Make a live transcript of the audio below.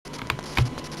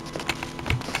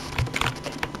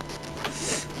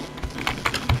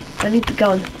I need the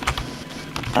gun.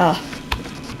 Ah.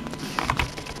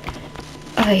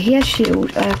 Okay, he has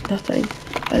shield. I have nothing.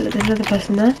 Oh, look, there's another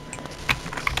person there.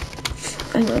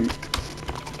 Hang on.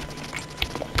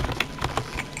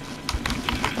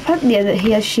 Yeah, that he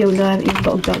has shield and I haven't even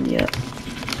got a gun yet.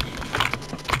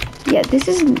 Yeah, this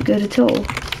isn't good at all.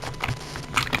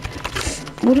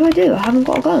 What do I do? I haven't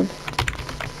got a gun.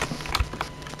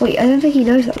 Wait, I don't think he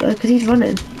knows that though, because he's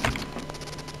running.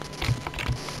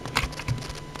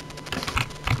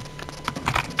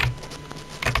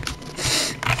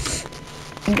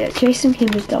 Yeah, chasing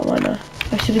him is dumb, I know.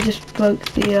 I should have just broke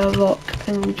the rock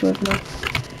and driven off.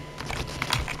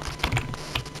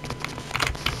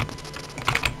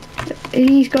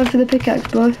 He's going for the pickaxe,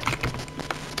 bro.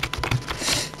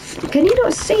 Can you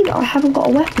not see that I haven't got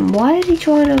a weapon? Why is he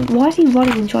running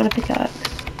and trying to pickaxe?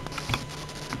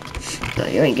 No,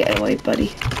 you ain't getting away,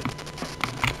 buddy.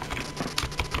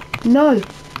 No!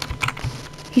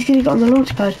 He's gonna get on the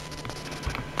launch pad.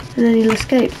 And then he'll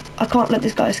escape. I can't let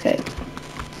this guy escape.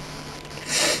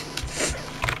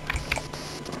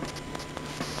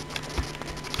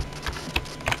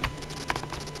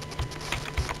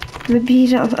 Maybe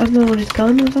he's out of ammo on his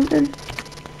gun or something?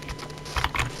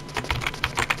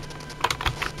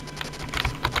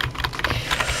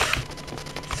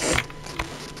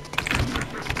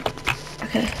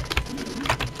 Okay.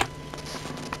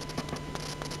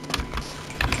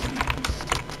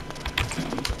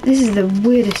 This is the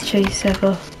weirdest chase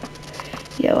ever.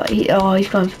 Yeah, like he's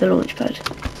going for the launch pad.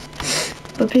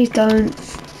 But please don't.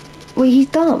 Wait, he's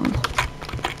dumb.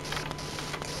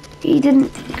 He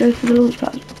didn't go for the launch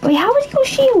pad. Wait, how has he got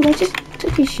shield? I just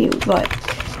took his shield. Right.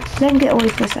 Let him get away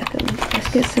for a second. Let's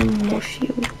get some more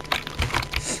shield.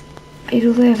 He's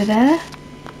all the way over there.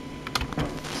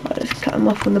 Right, let's cut him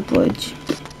off on the bridge.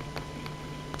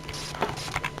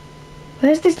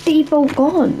 Where's this default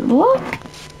gone? What?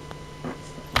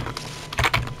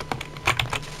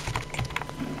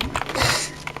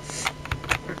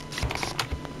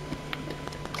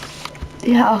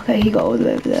 Yeah, okay, he got all the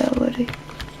way over there already.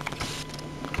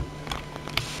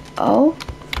 Oh.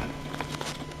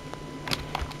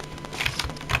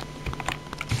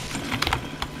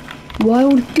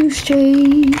 Wild goose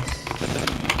chase.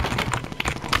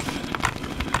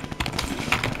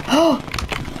 Oh.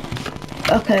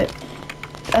 Okay.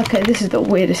 Okay, this is the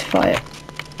weirdest fight.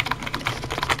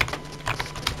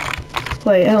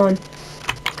 Wait, hang on.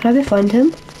 Can I find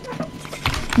him?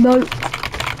 No.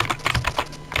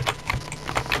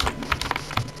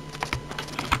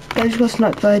 I just got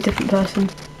sniped by a different person.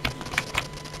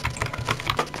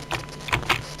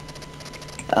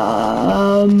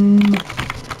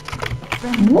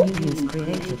 What?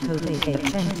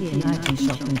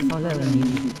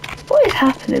 What is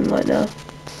happening right now?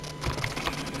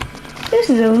 This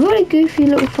is a really goofy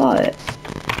little fight.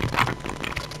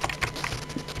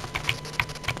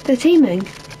 They're teaming.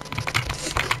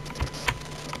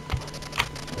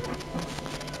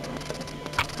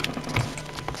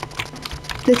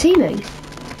 They're teaming.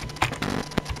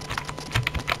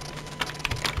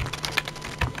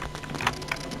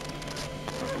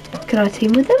 Can I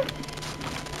team with them?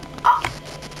 Oh.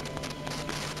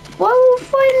 Whoa,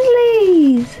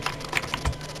 friendlies!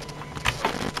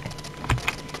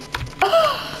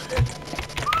 Oh.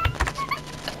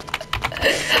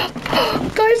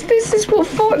 Guys, this is what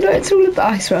Fortnite's all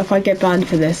about. I swear, if I get banned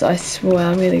for this, I swear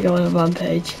I'm gonna go on a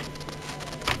rampage.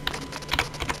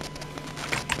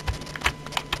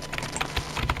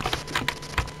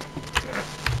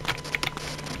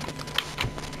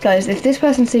 Guys, if this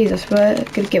person sees us, we're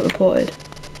gonna get reported.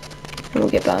 And we'll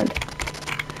get banned.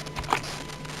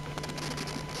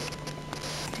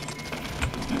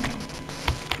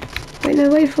 Wait, no,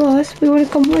 wait for us. We want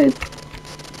to come with.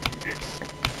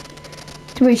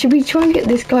 Wait, should we try and get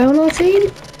this guy on our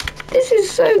team? This is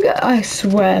so good. I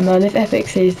swear, man, if Epic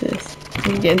sees this,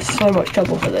 we get in so much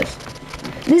trouble for this.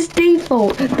 This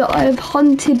default that I have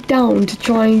hunted down to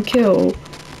try and kill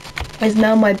is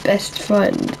now my best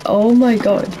friend. Oh my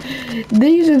god.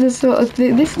 These are the sort of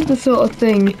this is the sort of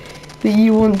thing that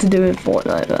you want to do in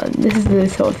Fortnite, man. This is the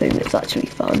sort of thing that's actually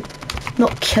fun.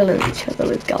 Not killing each other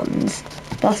with guns.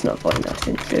 That's not very nice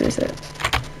thing to do, is it?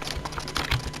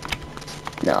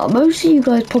 Now, most of you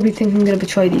guys probably think I'm going to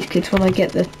betray these kids when I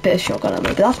get the bit of shotgun ammo,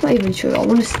 but that's not even true. I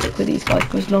want to stick with these guys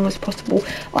for as long as possible.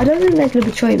 I don't think they're going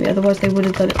to betray me, otherwise they would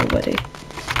have done it already.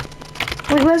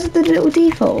 Wait, where's the little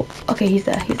default? Okay, he's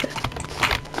there, he's there.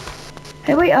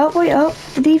 Hey, wait up, wait up.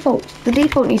 The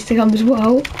default needs to come as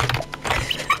well.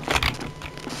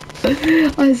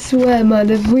 I swear,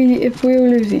 man, if we all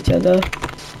lose each other.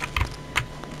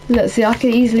 Look, see, I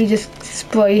can easily just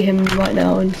spray him right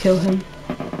now and kill him.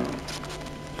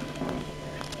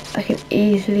 I can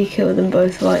easily kill them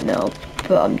both right now,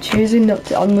 but I'm choosing not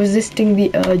to. I'm resisting the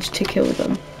urge to kill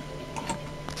them.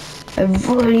 I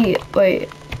really... Wait,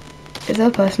 is there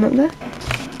a person up there?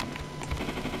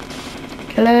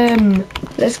 Kill him!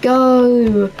 Let's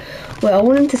go! Wait, I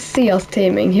want him to see us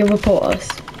teaming. He'll report us.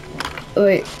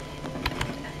 Wait.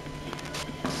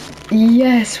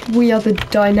 Yes, we are the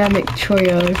dynamic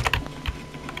trio.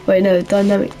 Wait, no,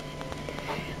 dynamic...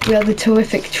 We are the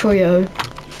terrific trio.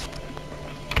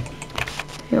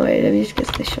 Wait, let me just get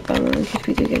this shotgun in case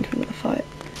we do get into another fight.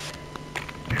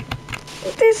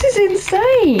 This is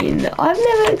insane! I've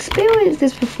never experienced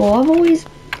this before.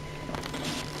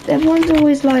 Everyone's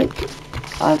always like...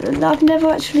 I've never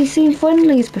actually seen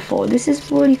friendlies before. This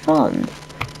is really fun.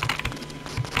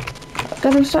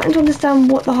 Guys, I'm starting to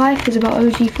understand what the hype is about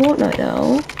OG Fortnite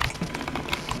now.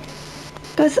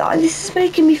 Guys, this is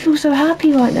making me feel so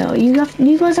happy right now. You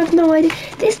guys have no idea.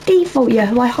 This default, yeah,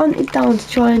 who I hunted down to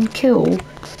try and kill,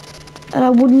 and I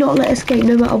would not let escape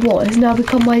no matter what, has now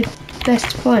become my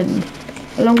best friend.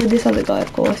 Along with this other guy,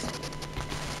 of course.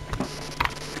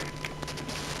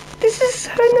 This is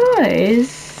so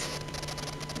nice.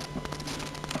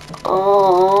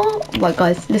 Oh, right,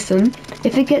 guys, listen.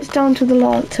 If it gets down to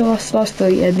us last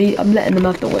three, yeah, I'm letting them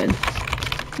have the win.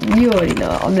 You already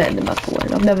know, I'm letting them have the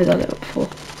win. I've never done it before.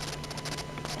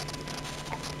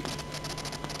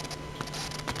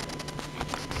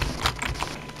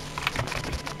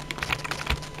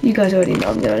 You guys already know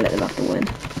I'm gonna let them have the win.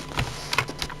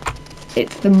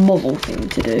 It's the moral thing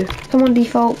to do. Come on,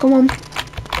 default, come on.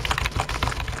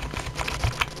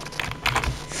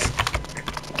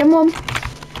 Come on.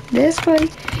 This way.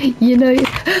 You know,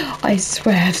 I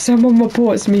swear, if someone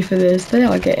reports me for this, they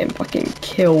are getting fucking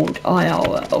killed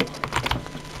IRL.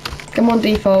 Come on,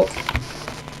 default.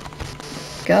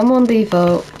 Come on,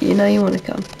 default. You know you want to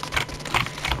come.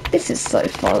 This is so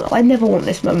fun. I never want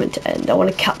this moment to end. I want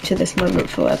to capture this moment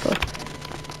forever.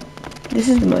 This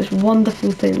is the most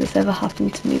wonderful thing that's ever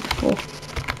happened to me before.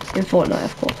 In Fortnite,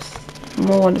 of course.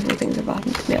 More wonderful things have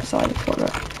happened to me outside of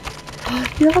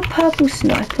Fortnite. You have a purple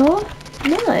sniper?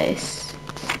 Nice.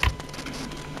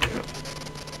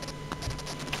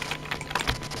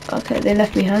 Okay, they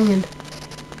left me hanging.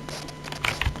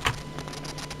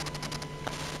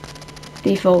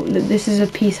 Default, this is a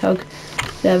peace hug.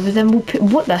 There, resemble...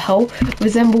 What the hell?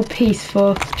 Resemble peace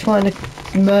for trying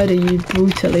to murder you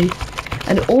brutally.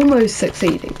 And almost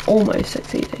succeeding. Almost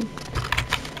succeeding.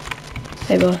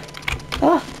 Hey, bro.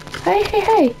 Ah! Hey, hey,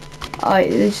 hey! Alright,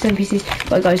 they're just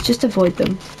NPCs. Right, guys, just avoid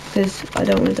them. Because I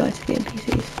don't want to die to the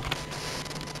NPCs.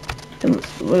 Then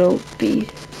we'll all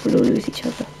lose each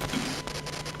other.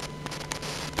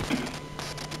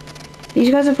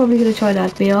 These guys are probably going to try and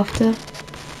add me after.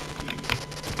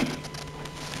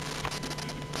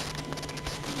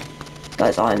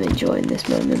 Guys, I'm enjoying this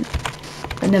moment.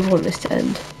 I never want this to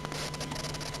end.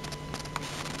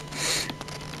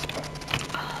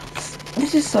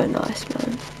 This is so nice,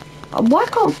 man. Why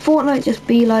can't Fortnite just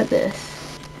be like this?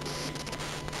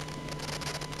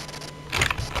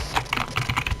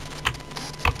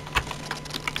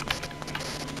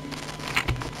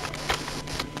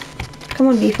 Come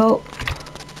on, default.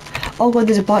 Oh god,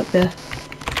 there's a bike there.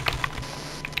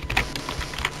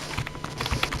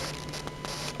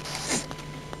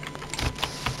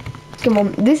 Come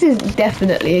on, this is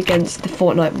definitely against the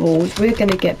Fortnite rules. We're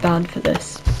gonna get banned for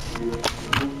this.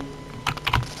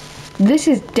 This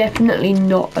is definitely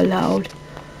not allowed.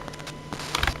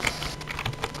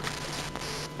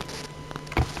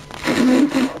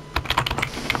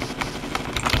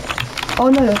 Oh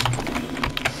no.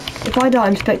 If I die,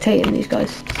 I'm spectating these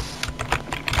guys.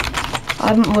 I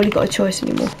haven't really got a choice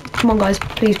anymore. Come on guys,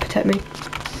 please protect me.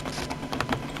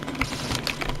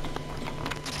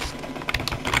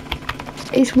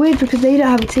 It's weird because they don't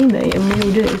have a teammate and we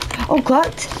all do. Oh,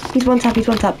 clapped. He's one tap, he's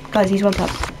one tap. Guys, he's one tap.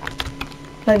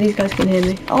 Like, these guys can hear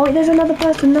me. Oh, wait, there's another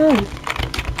person now.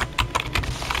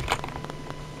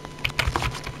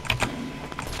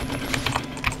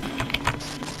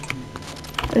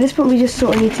 At this point, we just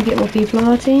sort of need to get more people on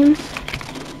our team.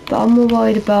 But I'm more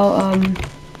worried about,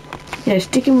 you know,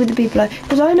 sticking with the people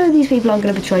because I know these people aren't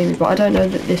going to betray me, but I don't know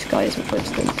that this guy isn't, for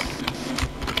instance.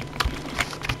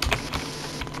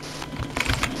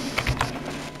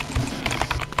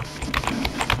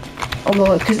 Oh my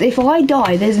god, because if I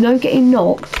die, there's no getting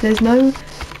knocked, there's no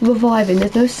reviving,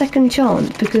 there's no second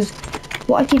chance, because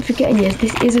what I keep forgetting is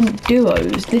this isn't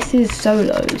duos, this is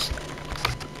solos.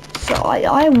 So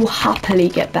I will happily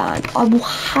get banned. I will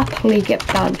happily get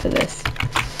banned for this.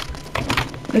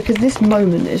 Because this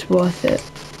moment is worth it.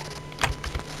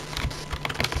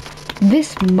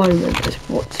 This moment is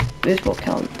what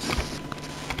counts.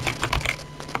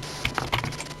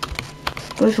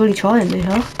 Bro's really trying me,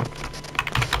 huh?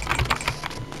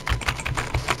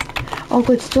 Oh,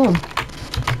 good storm.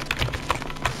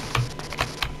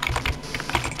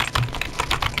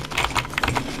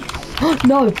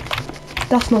 No!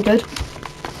 That's not good.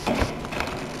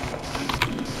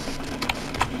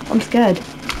 I'm scared.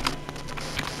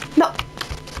 No!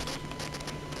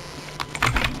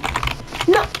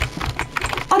 No!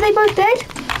 Are they both dead?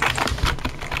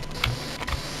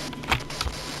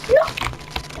 No!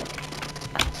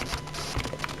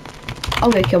 I'm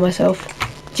gonna kill myself.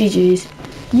 GG's.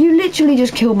 You literally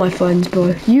just killed my friends,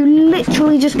 bro. You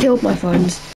literally just killed my friends.